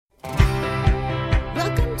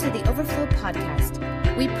Overflow podcast.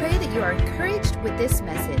 We pray that you are encouraged with this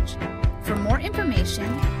message. For more information,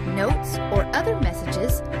 notes, or other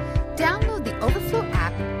messages, download the Overflow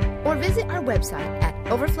app or visit our website at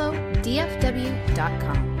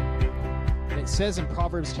overflowdfw.com. And it says in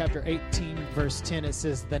Proverbs chapter 18, verse 10, it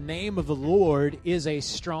says, "The name of the Lord is a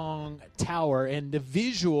strong tower." And the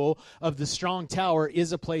visual of the strong tower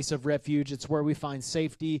is a place of refuge. It's where we find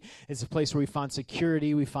safety. It's a place where we find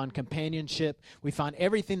security. We find companionship. We find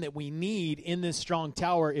everything that we need in this strong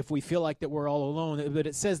tower if we feel like that we're all alone. But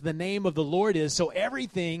it says the name of the Lord is. So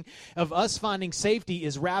everything of us finding safety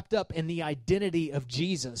is wrapped up in the identity of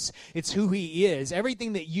Jesus. It's who he is.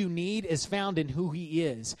 Everything that you need is found in who he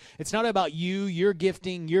is. It's not about you, your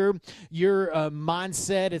gifting, your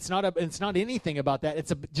mindset. It's not anything about that.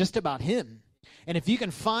 It's just about him. And if you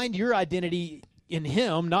can find your identity in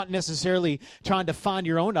him, not necessarily trying to find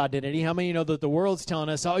your own identity. How many know that the world's telling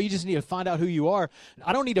us, oh, you just need to find out who you are?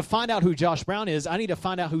 I don't need to find out who Josh Brown is. I need to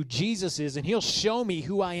find out who Jesus is, and he'll show me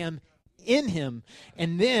who I am in him.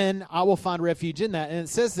 And then I will find refuge in that. And it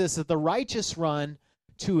says this, that the righteous run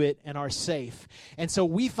to it and are safe. And so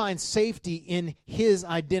we find safety in his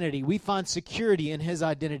identity. We find security in his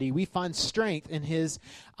identity. We find strength in his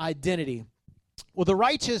identity. Well, the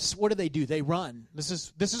righteous, what do? They run. This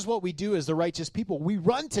is what we do as the righteous people. We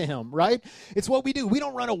run to him, right? It's what we do. We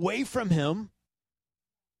don't run away from him,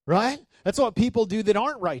 right? That's what people do that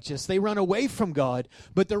aren't righteous. They run away from God.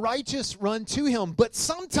 But the righteous run to him. But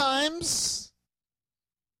sometimes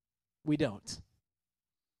we don't,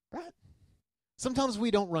 right? Sometimes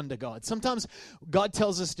we don't run to God. Sometimes God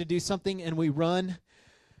tells us to do something and we run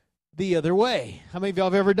the other way. How many of y'all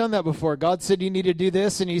have ever done that before? God said you need to do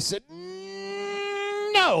this and you said,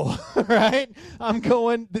 no, right?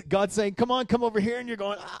 God's saying, come over here, and you're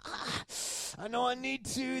going, I know I need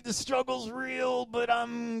to. The struggle's real, but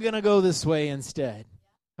I'm going to go this way instead.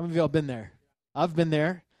 How many of y'all been there? I've been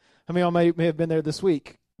there. How many of y'all may have been there this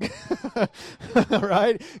week?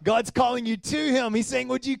 Right? God's calling you to him. He's saying,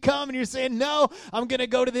 would you come? And you're saying, no, I'm going to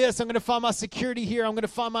go to this. I'm going to find my security here. I'm going to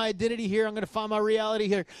find my identity here. I'm going to find my reality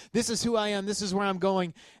here. This is who I am. This is where I'm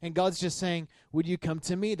going. And God's just saying, would you come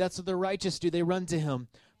to me? That's what the righteous do. They run to him.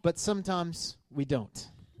 But sometimes we don't.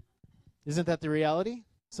 Isn't that the reality?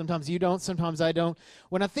 Sometimes you don't. Sometimes I don't.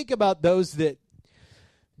 When I think about those that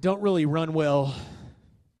don't really run well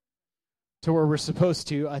to where we're supposed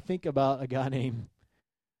to, I think about a guy named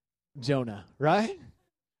Jonah, right?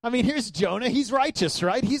 I mean, here's Jonah. He's righteous,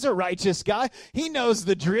 right? He's a righteous guy. He knows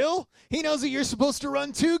the drill. He knows that you're supposed to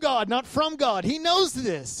run to God, not from God. He knows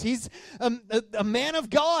this. He's a man of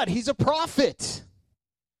God. He's a prophet.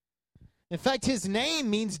 In fact, his name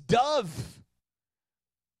means dove,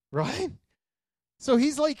 right? So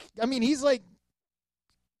he's like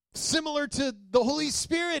similar to the Holy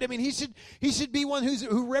Spirit. I mean, he should be one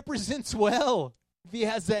who represents well if he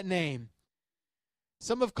has that name.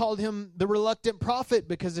 Some have called him the reluctant prophet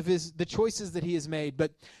because of the choices that he has made.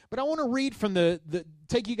 But I want to read from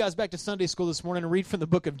take you guys back to Sunday school this morning and read from the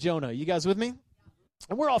book of Jonah. You guys with me?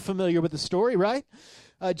 And we're all familiar with the story, right?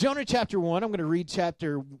 Jonah chapter 1, I'm going to read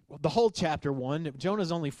the whole chapter 1.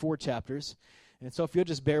 Jonah's only 4 chapters. And so if you'll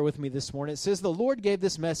just bear with me this morning. It says, the Lord gave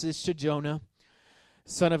this message to Jonah,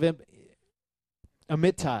 son of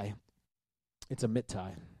Amittai. It's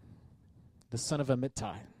Amittai. The son of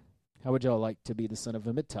Amittai. How would y'all like to be the son of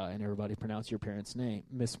Amittai and everybody mispronounce your parent's name?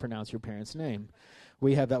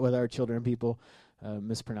 We have that with our children. People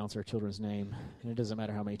mispronounce our children's name. And it doesn't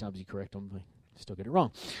matter how many times you correct them, they still get it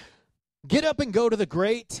wrong. Get up and go to the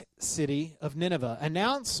great city of Nineveh.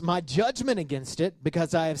 Announce my judgment against it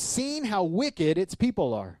because I have seen how wicked its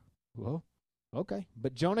people are. Well, okay.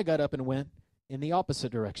 But Jonah got up and went in the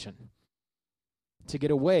opposite direction to get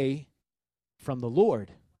away from the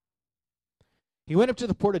Lord. He went up to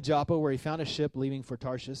the port of Joppa where he found a ship leaving for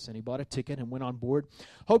Tarshish, and he bought a ticket and went on board,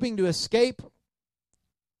 hoping to escape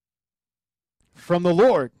from the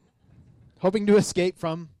Lord. Hoping to escape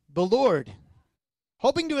from the Lord.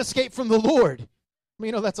 Hoping to escape from the Lord. I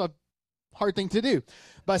mean, that's a hard thing to do.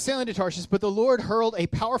 By sailing to Tarshish, but the Lord hurled a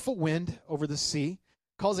powerful wind over the sea,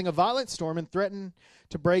 causing a violent storm, and threatened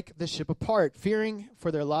to break the ship apart. Fearing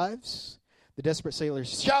for their lives, the desperate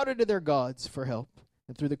sailors shouted to their gods for help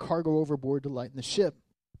and threw the cargo overboard to lighten the ship.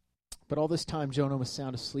 But all this time, Jonah was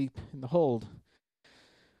sound asleep in the hold.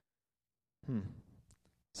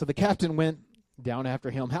 So the captain went down after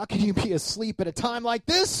him. How can you be asleep at a time like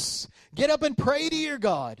this? Get up and pray to your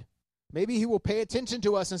God. Maybe he will pay attention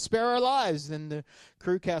to us and spare our lives. Then the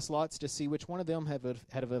crew cast lots to see which one of them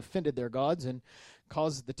had offended their gods and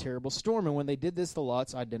caused the terrible storm. And when they did this, the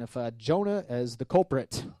lots identified Jonah as the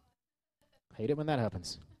culprit. Hate it when that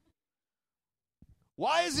happens.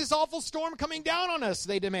 Why is this awful storm coming down on us?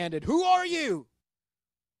 They demanded. Who are you?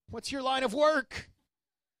 What's your line of work?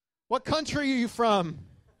 What country are you from?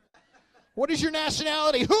 What is your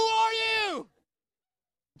nationality? Who are you?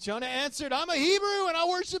 Jonah answered, I'm a Hebrew, and I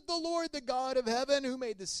worship the Lord, the God of heaven, who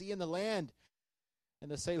made the sea and the land. And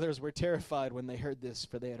the sailors were terrified when they heard this,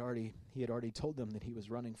 for he had already told them that he was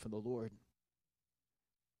running from the Lord.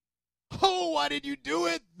 Oh, why did you do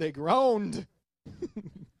it? They groaned.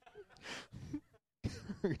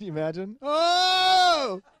 Can you imagine?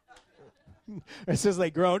 Oh! It says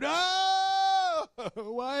they groaned. Oh!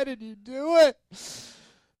 Why did you do it?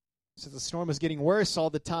 So the storm was getting worse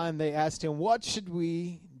all the time. They asked him, what should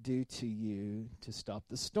we do to you to stop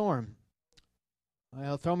the storm?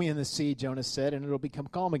 Well, throw me in the sea, Jonah said, and it'll become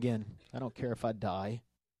calm again. I don't care if I die.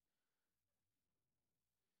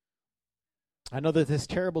 I know that this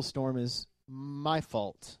terrible storm is my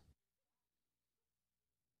fault.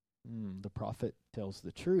 The prophet tells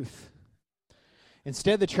the truth.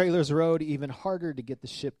 Instead, the trailers rowed even harder to get the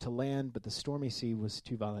ship to land, but the stormy sea was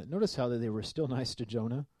too violent. Notice how they were still nice to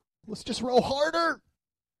Jonah. Let's just row harder.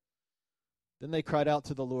 Then they cried out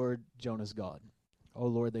to the Lord, Jonah's God. Oh,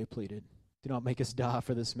 Lord, they pleaded. Do not make us die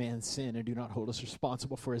for this man's sin, and do not hold us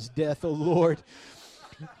responsible for his death, O Lord.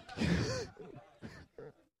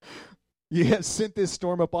 You have sent this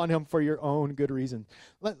storm upon him for your own good reason.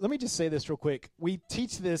 Let me just say this real quick. We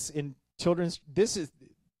teach this in children's. This is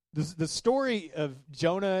the story of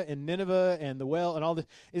Jonah and Nineveh and the well and all this.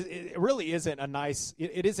 It really isn't a nice.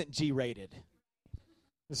 It isn't G-rated.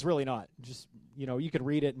 It's really not. Just you could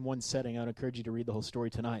read it in one setting. I would encourage you to read the whole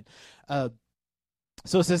story tonight.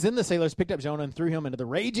 So it says, then the sailors picked up Jonah and threw him into the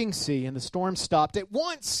raging sea, and the storm stopped at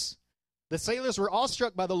once. The sailors were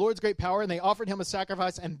awestruck by the Lord's great power, and they offered him a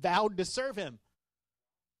sacrifice and vowed to serve him.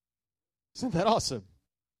 Isn't that awesome?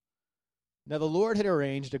 Now the Lord had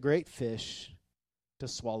arranged a great fish to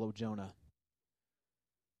swallow Jonah.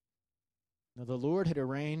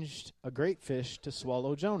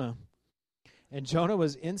 And Jonah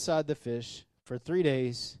was inside the fish for 3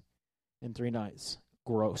 days and 3 nights.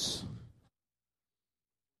 Gross.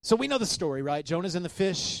 So we know the story, right? Jonah's in the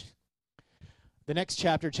fish. The next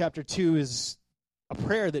chapter, chapter 2, is a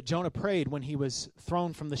prayer that Jonah prayed when he was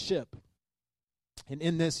thrown from the ship. And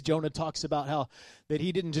in this, Jonah talks about how that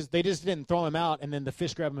they just didn't throw him out and then the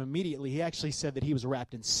fish grabbed him immediately. He actually said that he was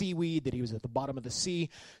wrapped in seaweed, that he was at the bottom of the sea.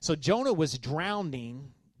 So Jonah was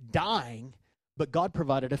drowning, dying, but God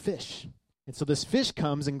provided a fish. And so this fish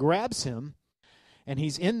comes and grabs him, and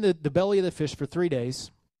he's in the belly of the fish for 3 days.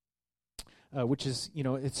 Which is,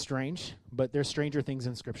 it's strange, but there's stranger things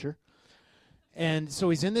in Scripture. And so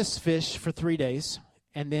he's in this fish for 3 days,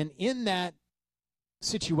 and then in that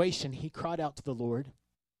situation, he cried out to the Lord,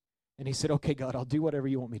 and he said, okay, God, I'll do whatever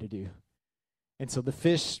you want me to do. And so the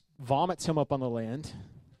fish vomits him up on the land,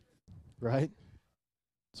 right?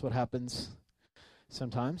 That's what happens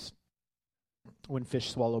sometimes when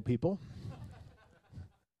fish swallow people.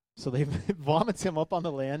 So they vomits him up on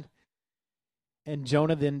the land. And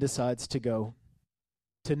Jonah then decides to go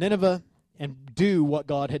to Nineveh and do what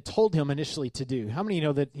God had told him initially to do. How many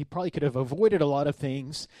know that he probably could have avoided a lot of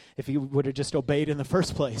things if he would have just obeyed in the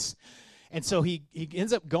first place? And so he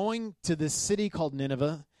ends up going to this city called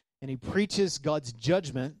Nineveh, and he preaches God's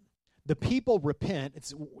judgment. The people repent.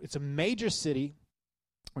 It's a major city.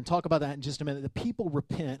 We're going to talk about that in just a minute. The people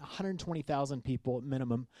repent. 120,000 people at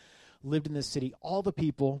minimum lived in this city. All the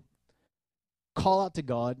people call out to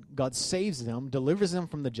God. God saves them, delivers them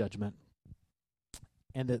from the judgment,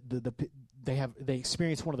 and they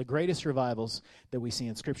experience one of the greatest revivals that we see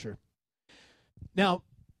in Scripture. Now,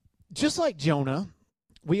 just like Jonah,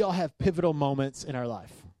 we all have pivotal moments in our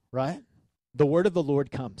life, right? The word of the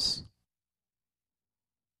Lord comes.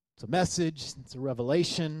 It's a message, it's a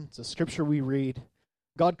revelation, it's a scripture we read.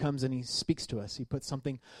 God comes and he speaks to us. He puts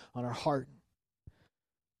something on our heart.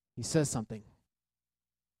 He says something.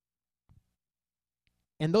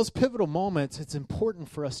 In those pivotal moments, it's important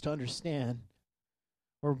for us to understand,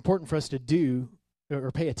 or important for us to do,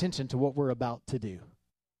 or pay attention to what we're about to do.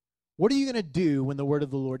 What are you going to do when the word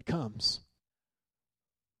of the Lord comes?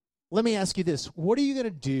 Let me ask you this. What are you going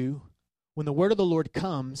to do when the word of the Lord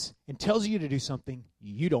comes and tells you to do something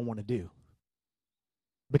you don't want to do?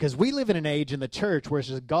 Because we live in an age in the church where it's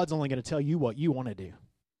just God's only going to tell you what you want to do.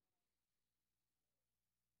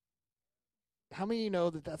 How many of you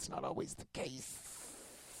know that that's not always the case?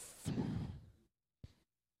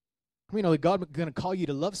 We know that God is going to call you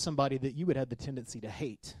to love somebody that you would have the tendency to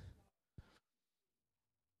hate.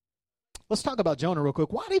 Let's talk about Jonah real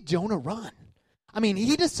quick. Why did Jonah run? I mean,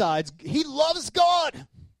 he decides he loves God.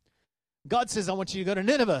 God says, I want you to go to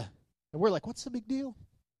Nineveh. And we're like, what's the big deal?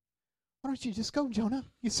 Why don't you just go, Jonah?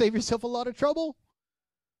 You save yourself a lot of trouble.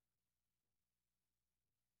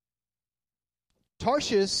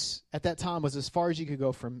 Tarshish at that time was as far as you could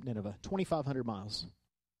go from Nineveh, 2,500 miles.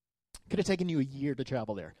 Could have taken you a year to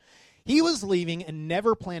travel there. He was leaving and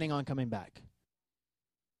never planning on coming back.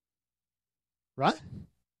 Right?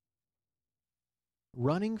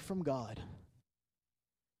 Running from God.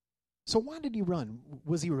 So why did he run?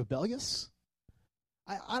 Was he rebellious?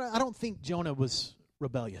 I don't think Jonah was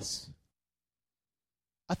rebellious.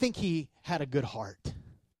 I think he had a good heart.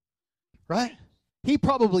 Right? He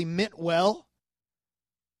probably meant well.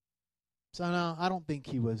 So no, I don't think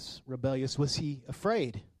he was rebellious. Was he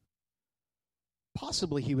afraid?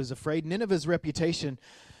 Possibly he was afraid. Nineveh's reputation,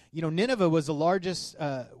 Nineveh was the largest,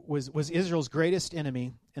 was Israel's greatest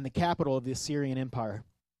enemy and the capital of the Assyrian Empire.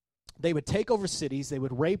 They would take over cities. They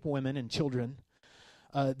would rape women and children.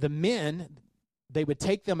 The men, they would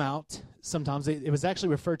take them out. Sometimes it was actually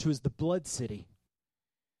referred to as the blood city.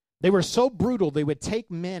 They were so brutal, they would take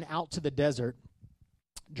men out to the desert,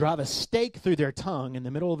 drive a stake through their tongue in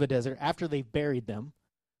the middle of the desert after they've buried them,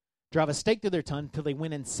 drive a stake through their tongue until they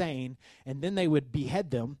went insane, and then they would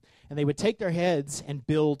behead them, and they would take their heads and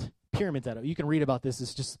build pyramids out of it. You can read about this.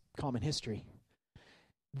 It's just common history.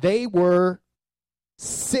 They were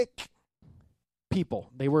sick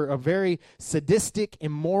people. They were a very sadistic,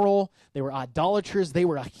 immoral. They were idolaters. They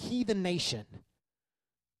were a heathen nation.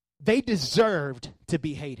 They deserved to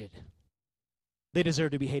be hated. They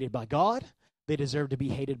deserved to be hated by God. They deserved to be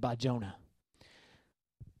hated by Jonah.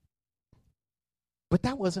 But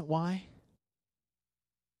that wasn't why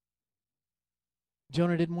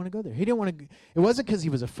Jonah didn't want to go there. He didn't want to. It wasn't because he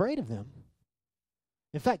was afraid of them.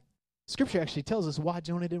 In fact, Scripture actually tells us why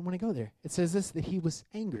Jonah didn't want to go there. It says this, that he was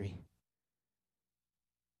angry.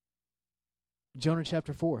 Jonah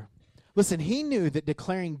chapter 4. Listen, he knew that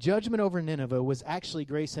declaring judgment over Nineveh was actually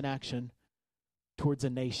grace in action towards a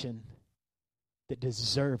nation that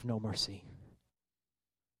deserved no mercy.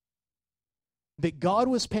 That God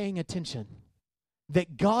was paying attention.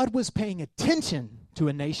 That God was paying attention to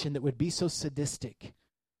a nation that would be so sadistic.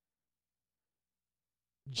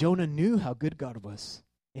 Jonah knew how good God was.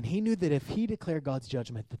 And he knew that if he declared God's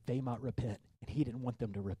judgment, that they might repent. And he didn't want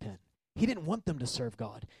them to repent. He didn't want them to serve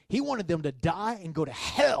God. He wanted them to die and go to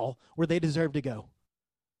hell where they deserve to go.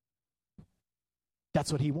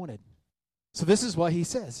 That's what he wanted. So this is what he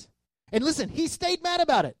says. And listen, he stayed mad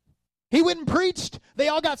about it. He went and preached. They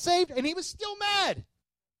all got saved, and he was still mad.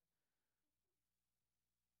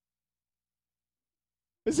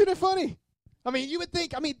 Isn't it funny? I mean, you would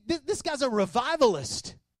think, this guy's a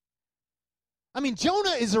revivalist.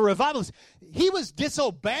 Jonah is a revivalist. He was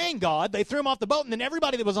disobeying God. They threw him off the boat, and then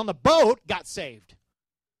everybody that was on the boat got saved.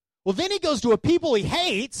 Well, then he goes to a people he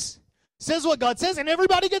hates, says what God says, and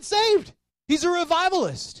everybody gets saved. He's a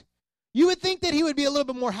revivalist. You would think that he would be a little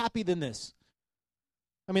bit more happy than this.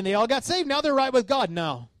 They all got saved. Now they're right with God.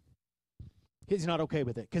 No. He's not okay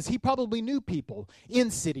with it because he probably knew people in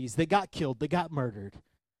cities that got killed, that got murdered.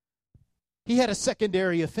 He had a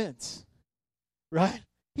secondary offense, right?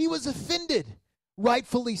 He was offended,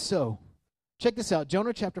 rightfully so. Check this out,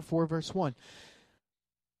 Jonah chapter 4, verse 1.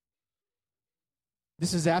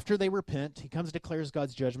 This is after they repent. He comes and declares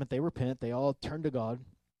God's judgment. They repent. They all turn to God.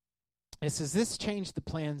 And it says, this changed the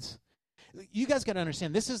plans. You guys got to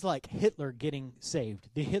understand, this is like Hitler getting saved,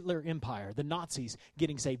 the Hitler Empire, the Nazis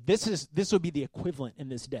getting saved. This would be the equivalent in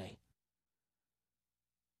this day.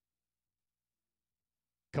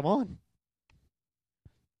 Come on.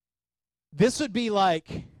 This would be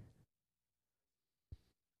like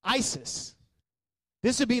ISIS.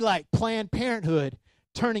 This would be like Planned Parenthood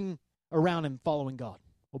turning around and following God,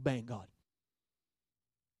 obeying God.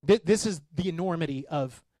 This is the enormity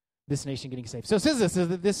of this nation getting saved. So it says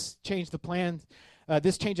this changed the plans.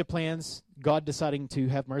 This change of plans, God deciding to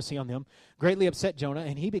have mercy on them, greatly upset Jonah,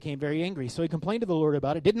 and he became very angry. So he complained to the Lord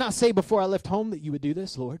about it. Didn't I say before I left home that you would do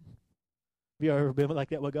this, Lord? Have you ever been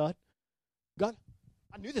like that with God? God,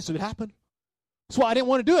 I knew this would happen. That's why I didn't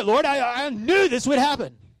want to do it, Lord. I knew this would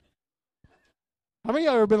happen. How many of you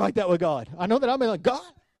have ever been like that with God? I know that I've been like, God,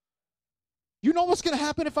 you know what's going to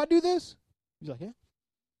happen if I do this? He's like, yeah,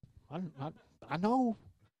 I know.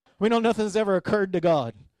 We know nothing's ever occurred to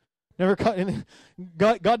God.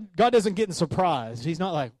 God doesn't get surprised. He's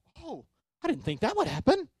not like, oh, I didn't think that would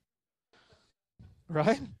happen.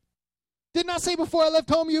 Right? Didn't I say before I left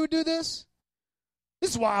home you would do this?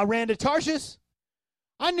 This is why I ran to Tarshish.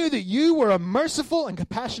 I knew that you were a merciful and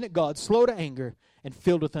compassionate God, slow to anger and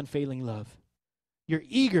filled with unfailing love. You're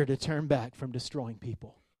eager to turn back from destroying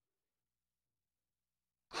people.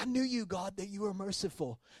 I knew you, God, that you were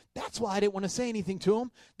merciful. That's why I didn't want to say anything to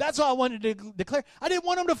them. That's why I wanted to declare. I didn't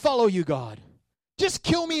want them to follow you, God. Just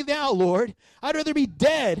kill me now, Lord. I'd rather be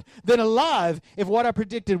dead than alive if what I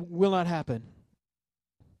predicted will not happen.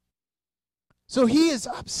 So he is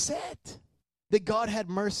upset that God had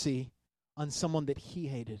mercy on someone that he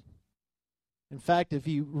hated. In fact, if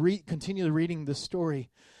you continue reading the story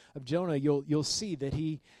of Jonah, you'll see that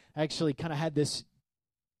he actually kind of had this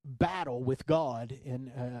battle with God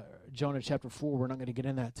in Jonah chapter 4. We're not going to get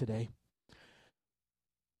into that today.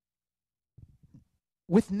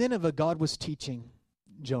 With Nineveh, God was teaching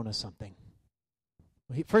Jonah something.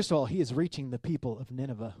 First of all, he is reaching the people of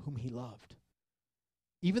Nineveh whom he loved.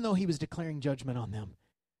 Even though he was declaring judgment on them,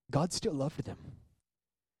 God still loved them.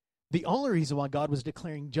 The only reason why God was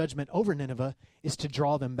declaring judgment over Nineveh is to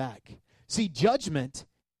draw them back. See, judgment,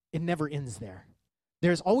 it never ends there.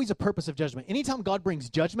 There's always a purpose of judgment. Anytime God brings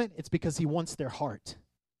judgment, it's because he wants their heart.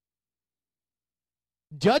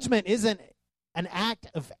 Judgment isn't an act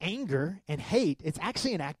of anger and hate. It's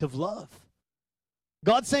actually an act of love.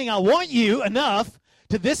 God's saying, I want you enough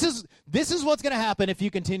to this is what's going to happen if you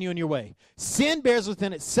continue in your way. Sin bears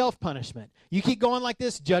within it self-punishment. You keep going like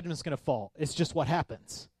this, judgment's going to fall. It's just what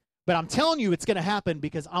happens. But I'm telling you it's going to happen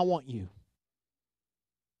because I want you.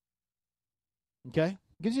 Okay?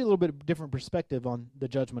 Gives you a little bit of different perspective on the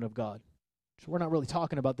judgment of God. So we're not really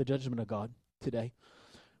talking about the judgment of God today.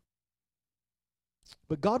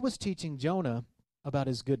 But God was teaching Jonah about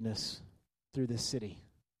his goodness through this city.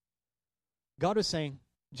 God was saying,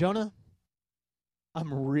 Jonah,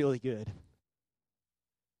 I'm really good.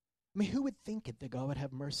 I mean, who would think it that God would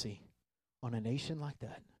have mercy on a nation like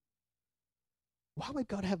that? Why would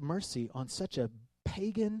God have mercy on such a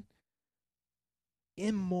pagan,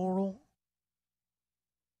 immoral,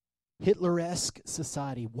 Hitler-esque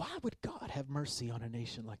society? Why would God have mercy on a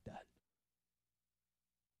nation like that?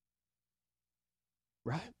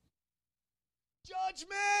 Right?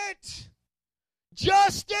 Judgment!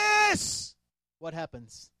 Justice! What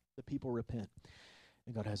happens? The people repent,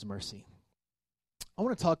 and God has mercy. I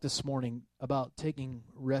want to talk this morning about taking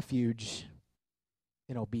refuge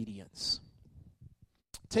in obedience.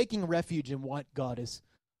 Taking refuge in what God has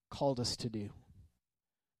called us to do.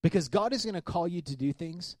 Because God is going to call you to do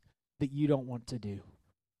things that you don't want to do.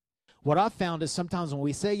 What I've found is sometimes when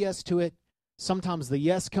we say yes to it, sometimes the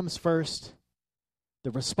yes comes first,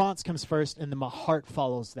 the response comes first, and then my heart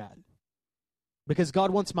follows that. Because God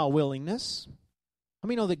wants my willingness. How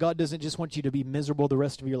many know that God doesn't just want you to be miserable the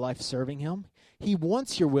rest of your life serving him? He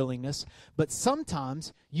wants your willingness, but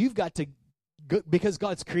sometimes you've got to, because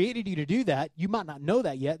God's created you to do that, you might not know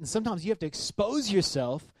that yet, and sometimes you have to expose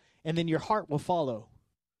yourself, and then your heart will follow.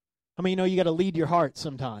 How many know you got to lead your heart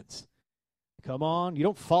sometimes? Come on, you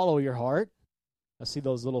don't follow your heart. I see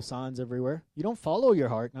those little signs everywhere. You don't follow your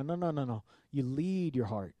heart. No. You lead your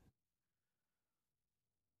heart.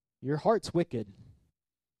 Your heart's wicked.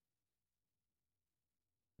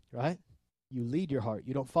 Right? You lead your heart.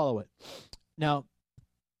 You don't follow it. Now,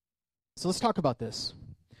 so let's talk about this.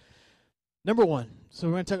 Number one, so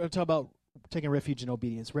we're going to talk about taking refuge in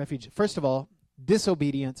obedience. Refuge, first of all,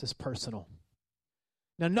 disobedience is personal.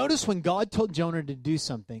 Now, notice when God told Jonah to do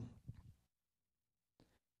something,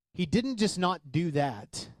 he didn't just not do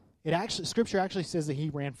that. Scripture actually says that he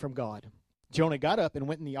ran from God. Jonah got up and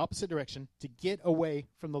went in the opposite direction to get away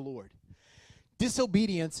from the Lord.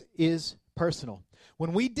 Disobedience is personal.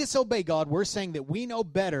 When we disobey God, we're saying that we know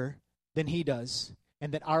better than he does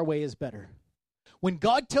and that our way is better. When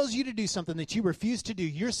God tells you to do something that you refuse to do,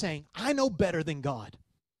 you're saying, I know better than God.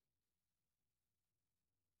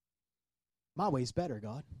 My way's better,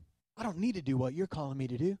 God. I don't need to do what you're calling me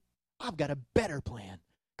to do. I've got a better plan.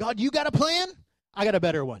 God, you got a plan? I got a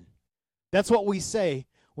better one. That's what we say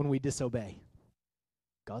when we disobey.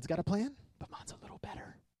 God's got a plan, but mine's a little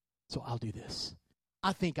better. So I'll do this.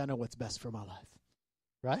 I think I know what's best for my life.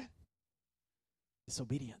 Right?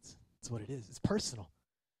 Disobedience. That's what it is. It's personal.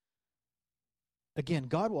 Again,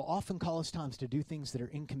 God will often call us times to do things that are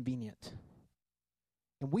inconvenient.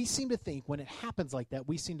 And we seem to think when it happens like that,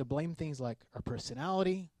 we seem to blame things like our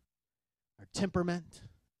personality, our temperament,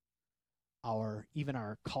 even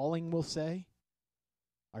our calling, we'll say,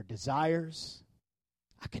 our desires.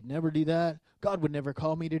 I could never do that. God would never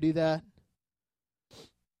call me to do that.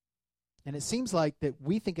 And it seems like that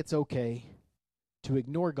we think it's okay to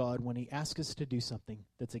ignore God when he asks us to do something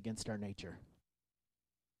that's against our nature.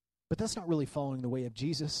 But that's not really following the way of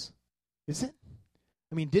Jesus, is it?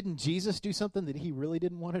 I mean, didn't Jesus do something that he really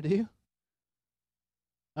didn't want to do?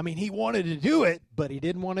 I mean, he wanted to do it, but he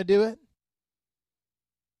didn't want to do it.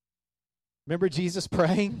 Remember Jesus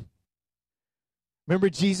praying? Remember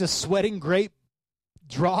Jesus sweating great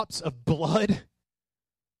drops of blood.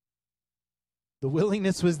 The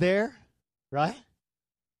willingness was there, right?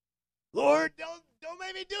 Lord, don't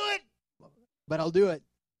make me do it, but I'll do it,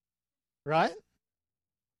 right?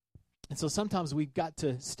 And so sometimes we've got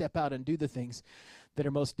to step out and do the things that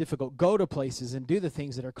are most difficult. Go to places and do the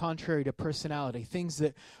things that are contrary to personality, things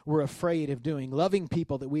that we're afraid of doing, loving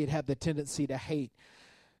people that we'd have the tendency to hate.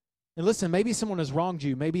 And listen, maybe someone has wronged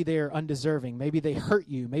you. Maybe they're undeserving. Maybe they hurt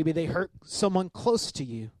you. Maybe they hurt someone close to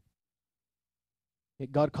you.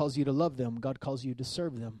 Yet God calls you to love them. God calls you to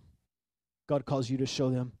serve them. God calls you to show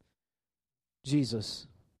them Jesus.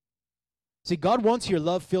 See, God wants your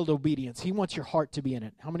love-filled obedience. He wants your heart to be in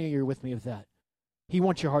it. How many of you are with me with that? He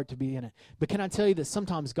wants your heart to be in it. But can I tell you that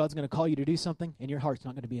sometimes God's going to call you to do something and your heart's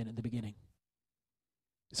not going to be in it at the beginning.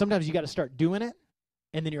 Sometimes you got to start doing it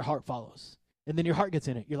and then your heart follows. And then your heart gets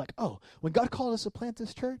in it. You're like, oh, when God called us to plant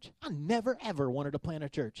this church, I never, ever wanted to plant a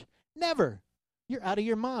church. Never. You're out of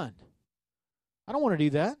your mind. I don't want to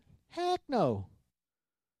do that. Heck no.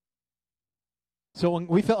 So when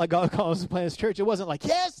we felt like God called us to plant this church, it wasn't like,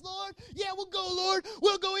 yes, Lord. Yeah, we'll go, Lord.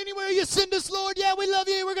 We'll go anywhere you send us, Lord. Yeah, we love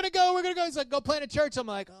you. We're going to go. We're going to go. He's like, go plant a church. I'm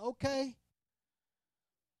like, okay.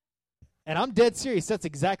 And I'm dead serious. That's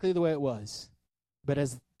exactly the way it was. But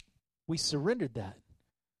as we surrendered that,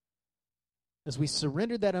 as we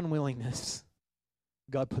surrendered that unwillingness,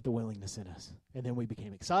 God put the willingness in us. And then we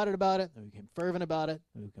became excited about it, and we became fervent about it,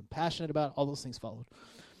 and we became passionate about it. All those things followed.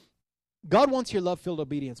 God wants your love-filled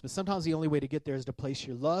obedience, but sometimes the only way to get there is to place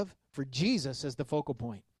your love for Jesus as the focal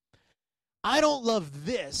point. I don't love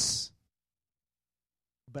this,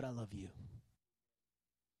 but I love you.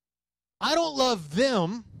 I don't love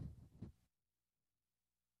them,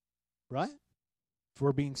 right? If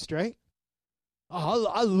we're being straight. Oh,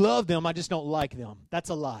 I love them, I just don't like them. That's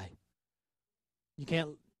a lie. You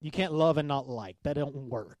can't love and not like. That don't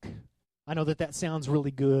work. I know that sounds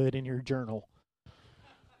really good in your journal.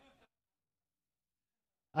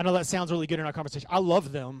 I know that sounds really good in our conversation. I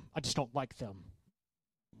love them, I just don't like them.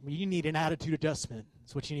 You need an attitude adjustment.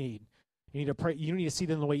 That's what you need. You need to pray. You need to see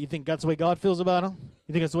them the way you think. That's the way God feels about them.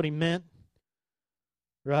 You think that's what He meant,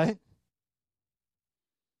 right?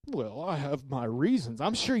 Well, I have my reasons.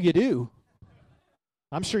 I'm sure you do.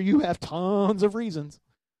 I'm sure you have tons of reasons.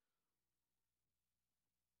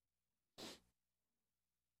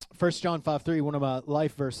 1 John 5:3, one of my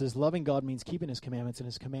life verses. Loving God means keeping His commandments, and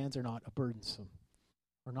His commands are not burdensome.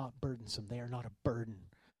 Are not burdensome. They are not a burden.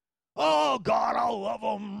 Oh, God, I love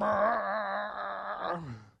them.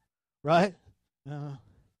 Right?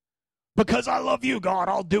 Because I love you, God,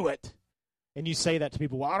 I'll do it. And you say that to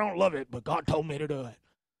people. Well, I don't love it, but God told me to do it.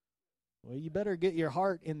 Well, you better get your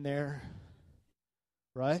heart in there.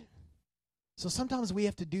 Right? So sometimes we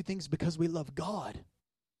have to do things because we love God,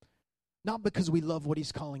 not because we love what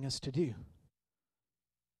He's calling us to do.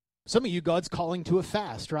 Some of you, God's calling to a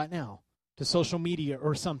fast right now, to social media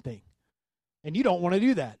or something. And you don't want to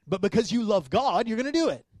do that. But because you love God, you're going to do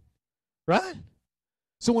it. Right?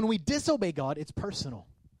 So when we disobey God, it's personal.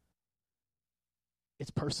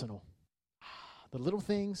 It's personal. The little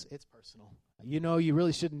things, it's personal. You know you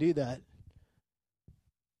really shouldn't do that.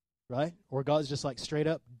 Right? Or God's just like straight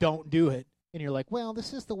up, don't do it. And you're like, well,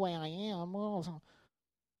 this is the way I am. Well,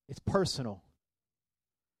 it's personal.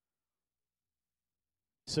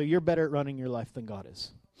 So you're better at running your life than God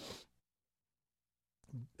is.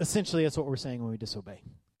 Essentially, that's what we're saying when we disobey.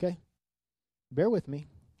 Okay? Bear with me.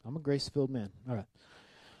 I'm a grace-filled man. All right.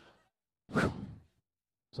 Whew.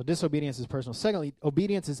 So disobedience is personal. Secondly,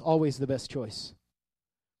 obedience is always the best choice.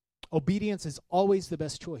 Obedience is always the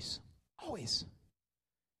best choice. Always.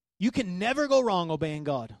 You can never go wrong obeying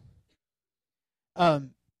God.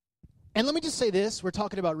 And let me just say this. We're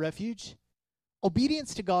talking about refuge.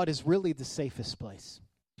 Obedience to God is really the safest place.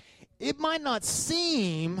 It might not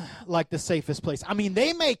seem like the safest place. I mean,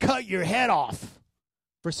 they may cut your head off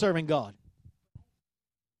for serving God.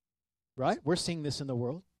 Right? We're seeing this in the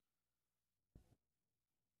world.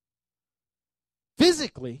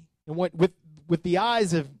 Physically, and with the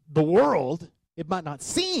eyes of the world, it might not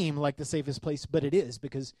seem like the safest place, but it is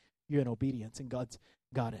because you're in obedience and God's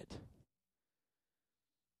got it.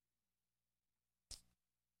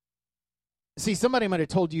 See, somebody might have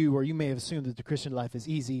told you, or you may have assumed that the Christian life is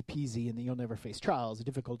easy peasy and that you'll never face trials,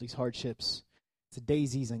 difficulties, hardships. It's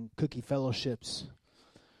daisies and cookie fellowships.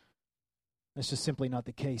 That's just simply not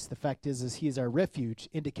the case. The fact is He is our refuge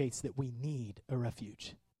indicates that we need a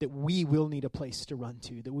refuge, that we will need a place to run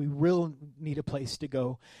to, that we will need a place to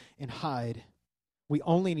go and hide. We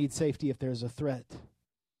only need safety if there's a threat.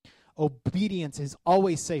 Obedience is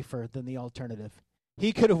always safer than the alternative.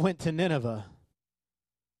 He could have went to Nineveh.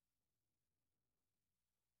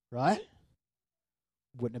 Right?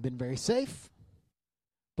 Wouldn't have been very safe.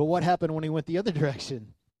 But what happened when he went the other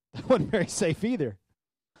direction? That wasn't very safe either.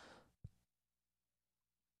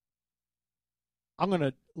 I'm going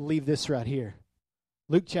to leave this right here.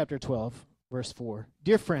 Luke chapter 12, verse 4.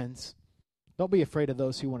 Dear friends, don't be afraid of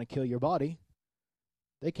those who want to kill your body.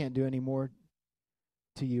 They can't do any more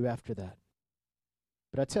to you after that.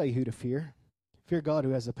 But I tell you who to fear. Fear God,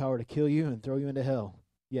 who has the power to kill you and throw you into hell.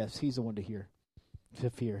 Yes, he's the one to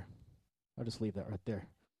fear. I'll just leave that right there.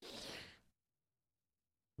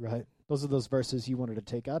 Right? Those are those verses you wanted to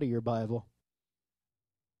take out of your Bible.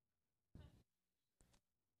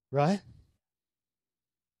 Right?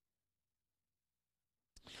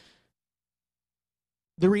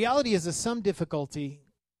 The reality is that some difficulty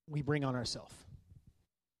we bring on ourselves.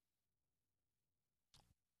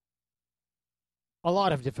 A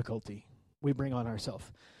lot of difficulty we bring on ourselves.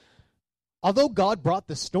 Although God brought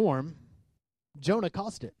the storm, Jonah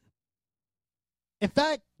caused it. In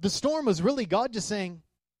fact, the storm was really God just saying,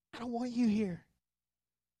 I don't want you here.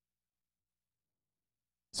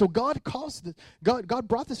 So God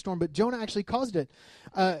brought the storm, but Jonah actually caused it.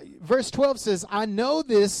 Verse 12 says, I know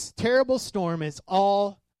this terrible storm is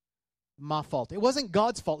all my fault. It wasn't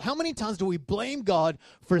God's fault. How many times do we blame God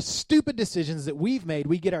for stupid decisions that we've made?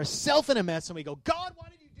 We get ourselves in a mess and we go, God, why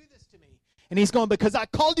did you do this to me? And he's going, because I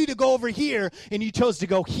called you to go over here and you chose to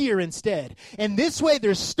go here instead. And this way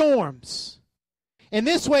there's storms. And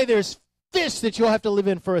this way there's fish that you'll have to live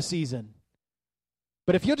in for a season.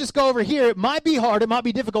 But if you'll just go over here, it might be hard, it might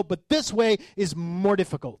be difficult, but this way is more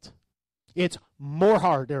difficult. It's more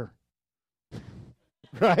harder.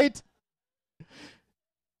 Right?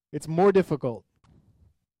 It's more difficult.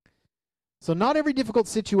 So not every difficult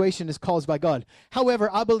situation is caused by God. However,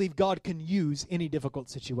 I believe God can use any difficult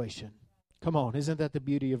situation. Come on, isn't that the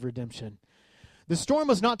beauty of redemption? The storm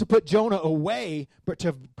was not to put Jonah away, but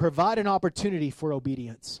to provide an opportunity for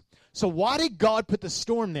obedience. So why did God put the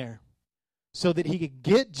storm there? So that he could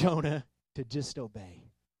get Jonah to just obey.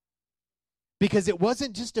 Because it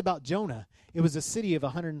wasn't just about Jonah. It was a city of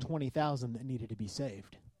 120,000 that needed to be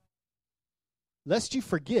saved. Lest you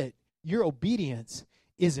forget, your obedience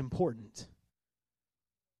is important.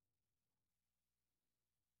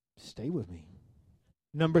 Stay with me.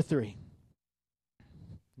 Number 3.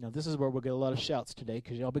 Now this is where we'll get a lot of shouts today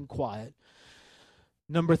because y'all been quiet.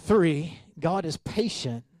 Number 3, God is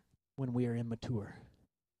patient when we are immature.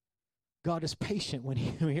 God is patient when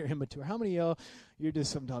you're immature. How many of y'all,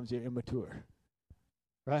 sometimes you're immature,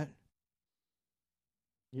 right?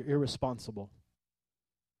 You're irresponsible.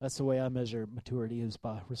 That's the way I measure maturity, is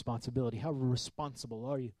by responsibility. How responsible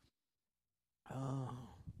are you?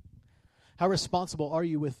 How responsible are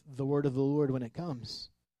you with the word of the Lord when it comes?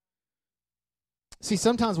 See,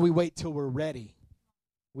 sometimes we wait till we're ready.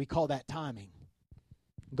 We call that timing.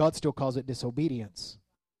 God still calls it disobedience.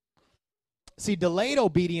 See, delayed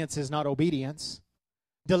obedience is not obedience.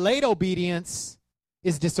 Delayed obedience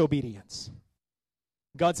is disobedience.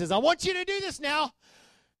 God says, I want you to do this now.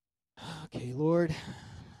 Okay, Lord.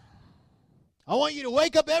 I want you to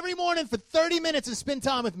wake up every morning for 30 minutes and spend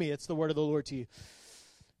time with me. It's the word of the Lord to you.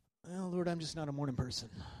 Well, Lord, I'm just not a morning person.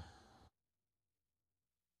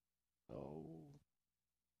 Oh.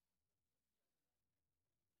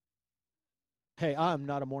 Hey, I'm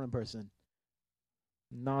not a morning person.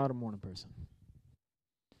 Not a morning person.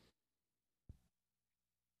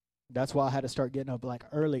 That's why I had to start getting up like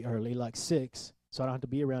early, like 6, so I don't have to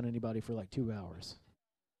be around anybody for like 2 hours.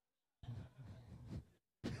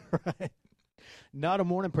 Right? Not a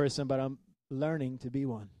morning person, but I'm learning to be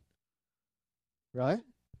one. Right?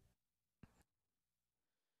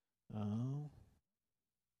 Oh.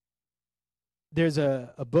 There's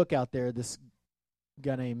a book out there this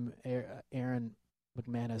guy named Aaron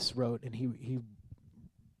McManus wrote, and he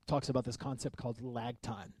talks about this concept called lag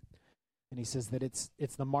time. And he says that it's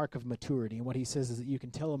the mark of maturity. And what he says is that you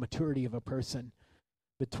can tell a maturity of a person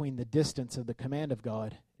between the distance of the command of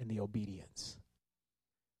God and the obedience.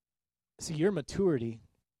 See, your maturity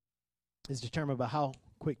is determined by how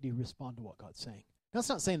quick do you respond to what God's saying. Now, that's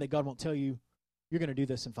not saying that God won't tell you you're going to do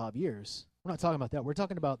this in 5 years. We're not talking about that. We're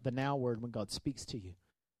talking about the now word when God speaks to you.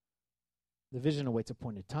 The vision awaits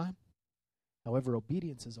appointed time. However,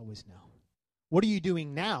 obedience is always now. What are you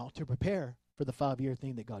doing now to prepare for the 5-year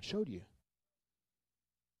thing that God showed you?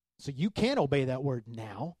 So you can obey that word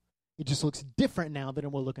now. It just looks different now than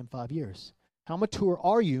it will look in 5 years. How mature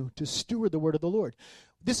are you to steward the word of the Lord?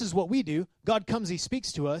 This is what we do. God comes, he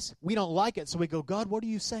speaks to us. We don't like it, so we go, God, what are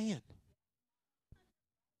you saying?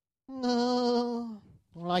 No,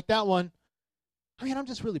 don't like that one. I mean, I'm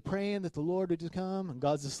just really praying that the Lord would just come. And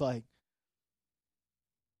God's just like,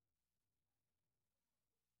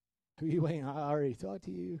 Who are you waiting? I already talked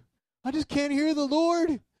to you. I just can't hear the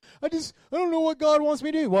Lord. I don't know what God wants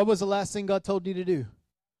me to do. What was the last thing God told you to do?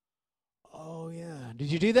 Oh, yeah.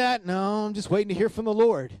 Did you do that? No, I'm just waiting to hear from the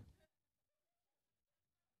Lord.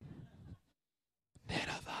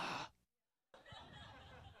 Nineveh.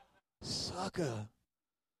 Sucker.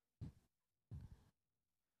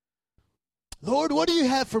 Lord, what do you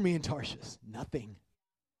have for me in Tarshish? Nothing.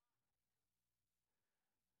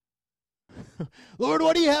 Lord,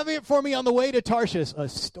 what do you have for me on the way to Tarshish? A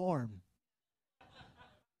storm.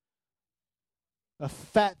 A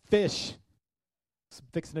fat fish. It's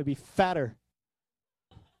fixing to be fatter.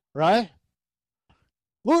 Right?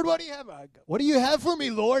 Lord, what do you have? What do you have for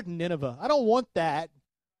me, Lord? Nineveh. I don't want that.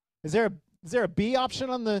 Is there a B option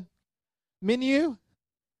on the menu?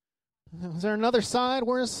 Is there another side?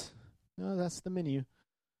 No, that's the menu.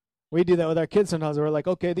 We do that with our kids sometimes. We're like,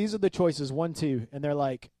 okay, these are the choices, 1, 2. And they're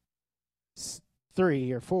like,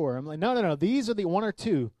 3 or 4. I'm like, no. These are the 1 or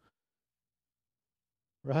 2.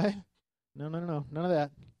 Right? No. None of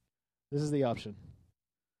that. This is the option.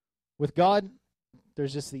 With God,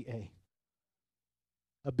 there's just the A.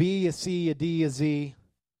 A B, a C, a D, a Z.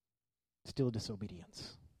 Still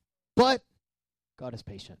disobedience. But God is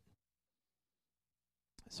patient.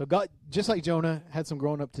 So God, just like Jonah, had some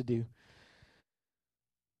growing up to do.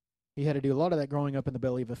 He had to do a lot of that growing up in the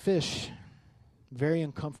belly of a fish. Very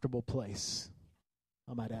uncomfortable place,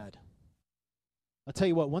 I might add. I'll tell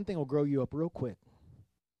you what, one thing will grow you up real quick.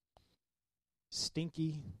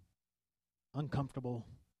 Stinky, uncomfortable,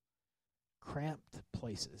 cramped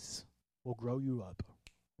places will grow you up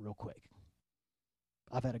real quick.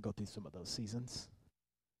 I've had to go through some of those seasons.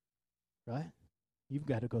 Right? You've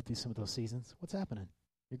got to go through some of those seasons. What's happening?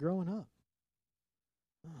 You're growing up.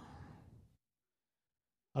 Oh.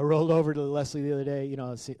 I rolled over to Leslie the other day.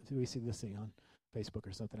 We see this thing on Facebook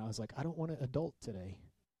or something. I was like, I don't want an adult today.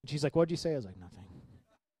 And she's like, what'd you say? I was like, nothing.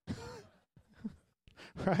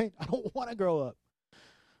 Right? I don't want to grow up.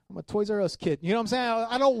 I'm a Toys R Us kid. You know what I'm saying?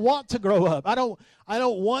 I don't want to grow up. I don't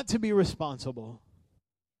want to be responsible.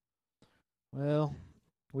 Well,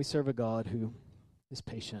 we serve a God who is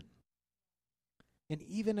patient. And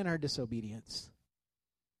even in our disobedience,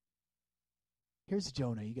 here's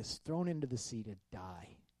Jonah. He gets thrown into the sea to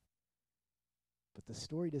die. But the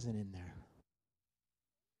story doesn't end there.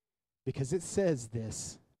 Because it says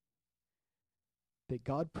this, that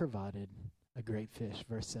God provided a great fish,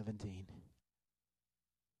 verse 17.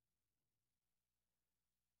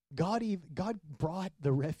 God brought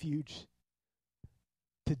the refuge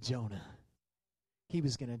to Jonah. He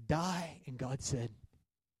was going to die, and God said,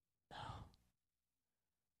 no,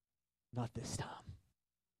 not this time.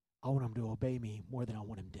 I want him to obey me more than I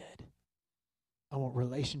want him dead. I want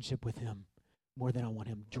relationship with him more than I want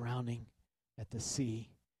him drowning at the sea,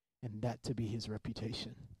 and that to be his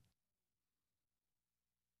reputation.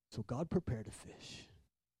 So God prepared a fish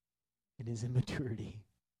in his immaturity.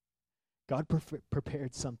 God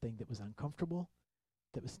prepared something that was uncomfortable,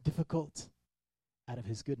 that was difficult, out of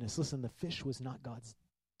his goodness. Listen, the fish was not God's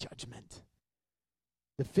judgment.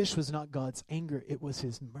 The fish was not God's anger. It was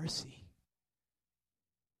his mercy.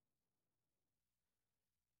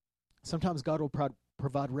 Sometimes God will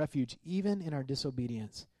provide refuge even in our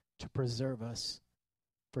disobedience to preserve us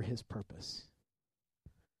for his purpose.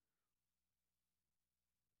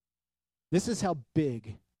 This is how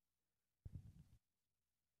big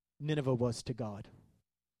Nineveh was to God.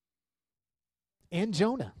 And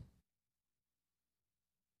Jonah.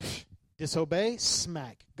 Disobey,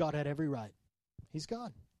 smack. God had every right. He's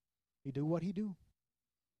God. He do what he do.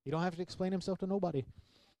 He don't have to explain himself to nobody.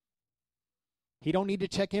 He don't need to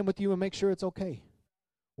check in with you and make sure it's okay.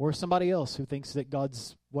 Or somebody else who thinks that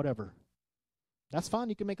God's whatever. That's fine.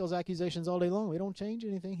 You can make those accusations all day long. We don't change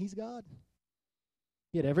anything. He's God.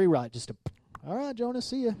 He had every right just to, all right, Jonah,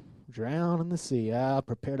 see ya. Drown in the sea. I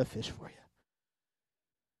prepared a fish for you.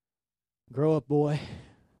 Grow up, boy.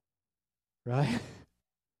 Right?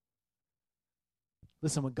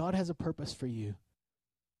 Listen, when God has a purpose for you,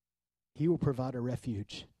 he will provide a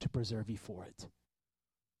refuge to preserve you for it.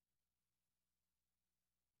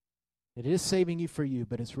 It is saving you for you,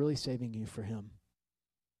 but it's really saving you for him.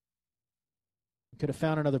 He could have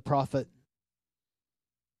found another prophet,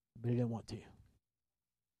 but he didn't want to.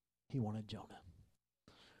 He wanted Jonah.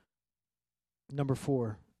 Number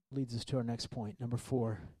 4 leads us to our next point. Number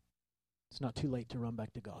 4, it's not too late to run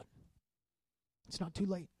back to God. It's not too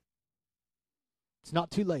late. It's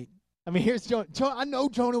not too late. I mean, here's Jonah. I know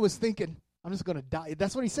Jonah was thinking, I'm just going to die.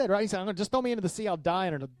 That's what he said, right? He said, I'm going to just throw me into the sea, I'll die,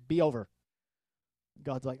 and it'll be over.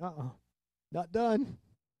 God's like, not done.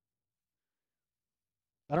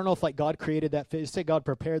 I don't know if God created that fish. Say God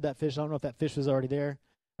prepared that fish. I don't know if that fish was already there.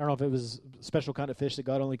 I don't know if it was a special kind of fish that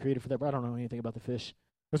God only created for that, but I don't know anything about the fish.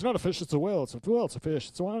 It's not a fish, it's a whale. It's a fish.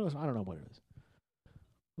 It's a whale. I don't know what it is.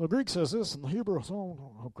 The Greek says this, and the Hebrew,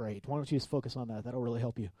 oh, great. Why don't you just focus on that? That'll really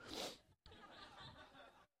help you.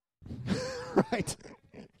 Right?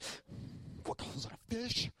 What was it, a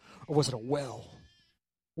fish? Or was it a whale?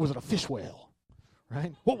 Was it a fish whale?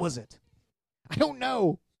 Right? What was it? I don't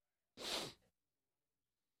know.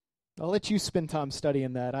 I'll let you spend time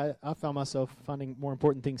studying that. I found myself finding more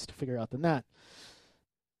important things to figure out than that.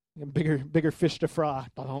 Bigger fish to fry.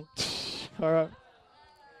 All right.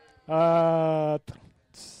 All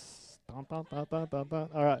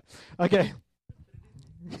right. Okay.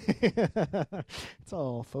 That's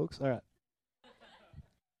all, folks. All right.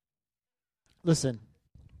 Listen.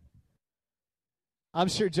 I'm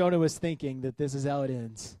sure Jonah was thinking that this is how it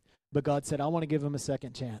ends. But God said, I want to give him a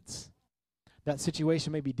second chance. That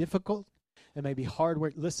situation may be difficult. It may be hard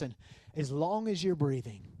work. Listen, as long as you're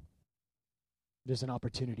breathing, there's an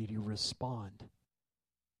opportunity to respond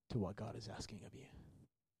to what God is asking of you.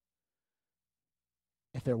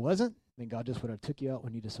 If there wasn't, then God just would have took you out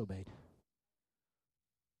when you disobeyed.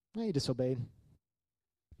 No, you disobeyed.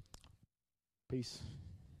 Peace.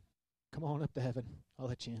 Come on up to heaven. I'll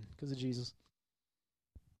let you in because of Jesus.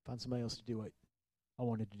 Find somebody else to do what I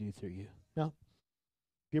wanted to do through you. No.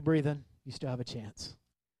 If you're breathing, you still have a chance.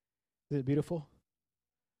 Is it beautiful?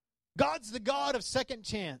 God's the God of second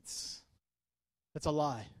chance. That's a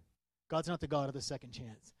lie. God's not the God of the second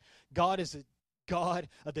chance. God is a God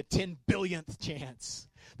of the 10 billionth chance.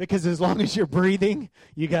 Because as long as you're breathing,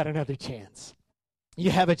 you got another chance.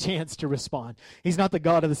 You have a chance to respond. He's not the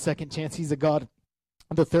God of the second chance. He's the God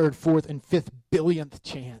of the 3rd, 4th, and 5th billionth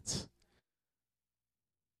chance.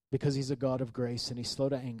 Because he's a God of grace and he's slow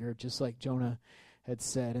to anger, just like Jonah had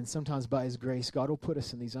said. And sometimes by his grace, God will put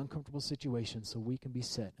us in these uncomfortable situations so we can be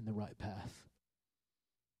set in the right path.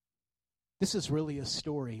 This is really a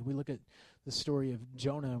story. We look at the story of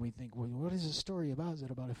Jonah and we think, well, what is the story about? Is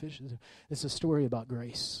it about a fish? It's a story about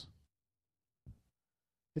grace.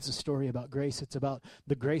 It's a story about grace. It's about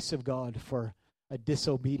the grace of God for a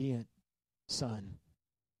disobedient son.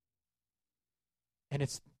 And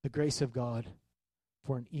it's the grace of God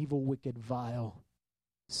for an evil, wicked, vile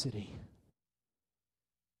city.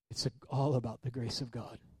 It's all about the grace of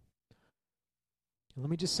God. And let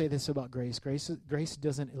me just say this about grace. Grace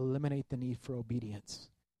doesn't eliminate the need for obedience.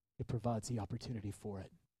 It provides the opportunity for it.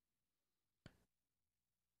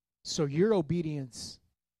 So your obedience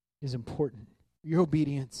is important. Your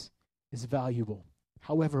obedience is valuable.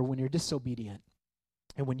 However, when you're disobedient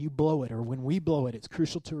and when you blow it or when we blow it, it's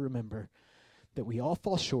crucial to remember that we all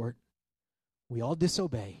fall short. We all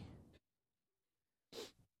disobey.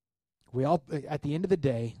 We all, at the end of the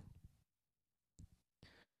day,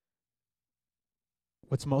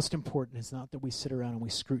 what's most important is not that we sit around and we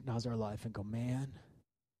scrutinize our life and go, man,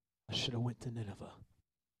 I should have went to Nineveh.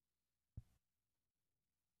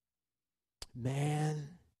 Man,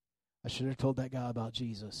 I should have told that guy about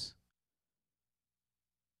Jesus.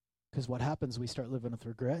 Because what happens, we start living with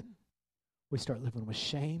regret. We start living with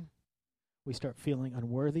shame. We start feeling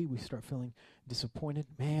unworthy. We start feeling disappointed.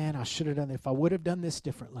 Man, I should have done it. If I would have done this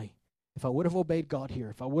differently, if I would have obeyed God here,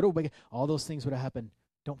 if I would have obeyed, all those things would have happened.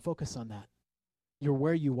 Don't focus on that. You're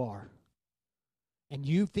where you are. And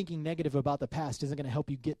you thinking negative about the past isn't going to help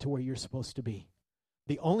you get to where you're supposed to be.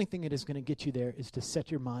 The only thing that is going to get you there is to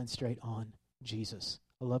set your mind straight on Jesus.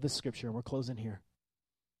 I love this scripture, and we're closing here.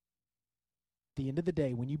 At the end of the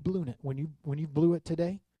day, when you blew it, when you blew it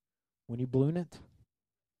today, when you blew it,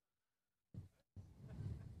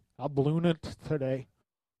 I blew it today.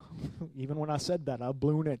 Even when I said that, I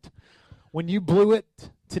blew it. When you blew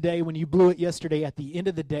it today, when you blew it yesterday, at the end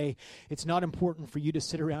of the day, it's not important for you to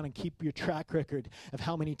sit around and keep your track record of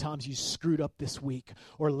how many times you screwed up this week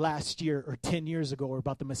or last year or 10 years ago or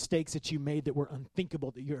about the mistakes that you made that were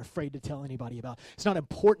unthinkable that you're afraid to tell anybody about. It's not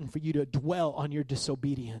important for you to dwell on your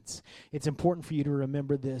disobedience. It's important for you to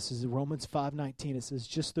remember this. As Romans 5:19, it says,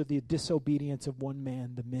 just through the disobedience of one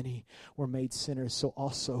man, the many were made sinners. So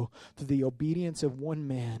also through the obedience of one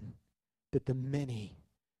man, that the many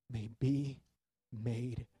may be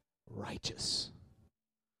made righteous.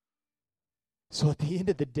 So at the end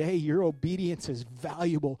of the day, your obedience is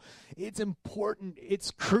valuable. It's important.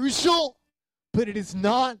 It's crucial, but it is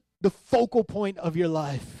not the focal point of your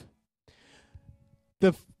life.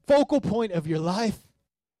 The focal point of your life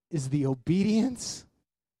is the obedience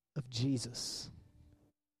of Jesus.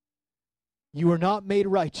 You are not made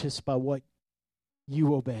righteous by what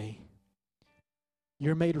you obey.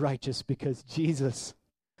 You're made righteous because Jesus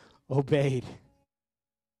obeyed.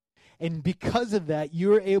 And because of that,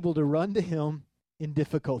 you're able to run to him in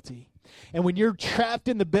difficulty. And when you're trapped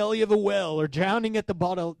in the belly of a well or drowning at the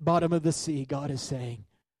bottom of the sea, God is saying,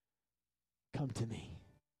 come to me.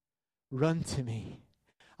 Run to me.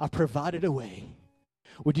 I provided a way.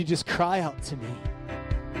 Would you just cry out to me?